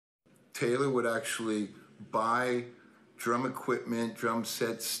Taylor would actually buy drum equipment, drum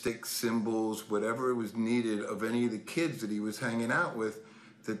sets, sticks, cymbals, whatever was needed of any of the kids that he was hanging out with,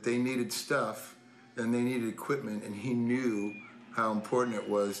 that they needed stuff and they needed equipment, and he knew how important it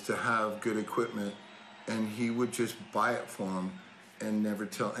was to have good equipment, and he would just buy it for them and never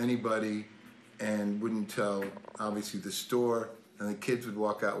tell anybody, and wouldn't tell, obviously, the store, and the kids would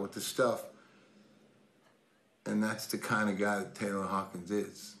walk out with the stuff. And that's the kind of guy that Taylor Hawkins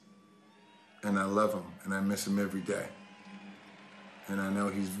is. And I love him, and I miss him every day. And I know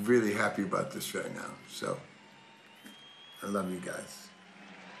he's really happy about this right now. So, I love you guys.